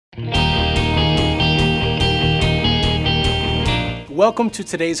Welcome to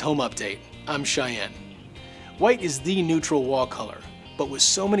today's home update. I'm Cheyenne. White is the neutral wall color, but with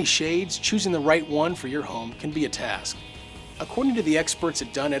so many shades, choosing the right one for your home can be a task. According to the experts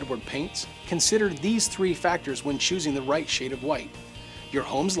at Dunn Edward Paints, consider these three factors when choosing the right shade of white: your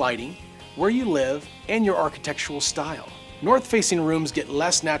home's lighting, where you live, and your architectural style. North-facing rooms get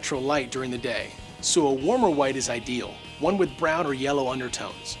less natural light during the day, so a warmer white is ideal, one with brown or yellow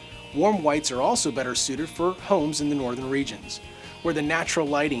undertones. Warm whites are also better suited for homes in the northern regions, where the natural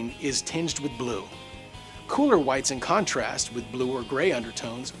lighting is tinged with blue. Cooler whites, in contrast, with blue or gray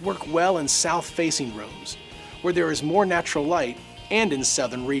undertones, work well in south-facing rooms, where there is more natural light, and in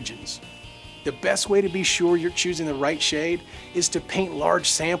southern regions. The best way to be sure you're choosing the right shade is to paint large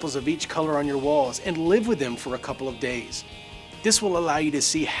samples of each color on your walls and live with them for a couple of days. This will allow you to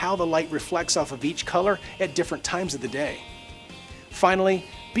see how the light reflects off of each color at different times of the day. Finally,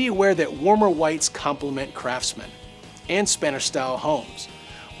 be aware that warmer whites complement craftsmen and Spanish-style homes,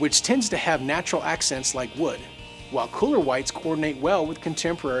 which tends to have natural accents like wood, while cooler whites coordinate well with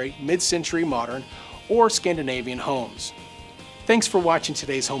contemporary, mid-century modern, or Scandinavian homes. Thanks for watching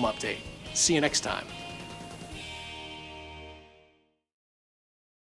today's home update. See you next time.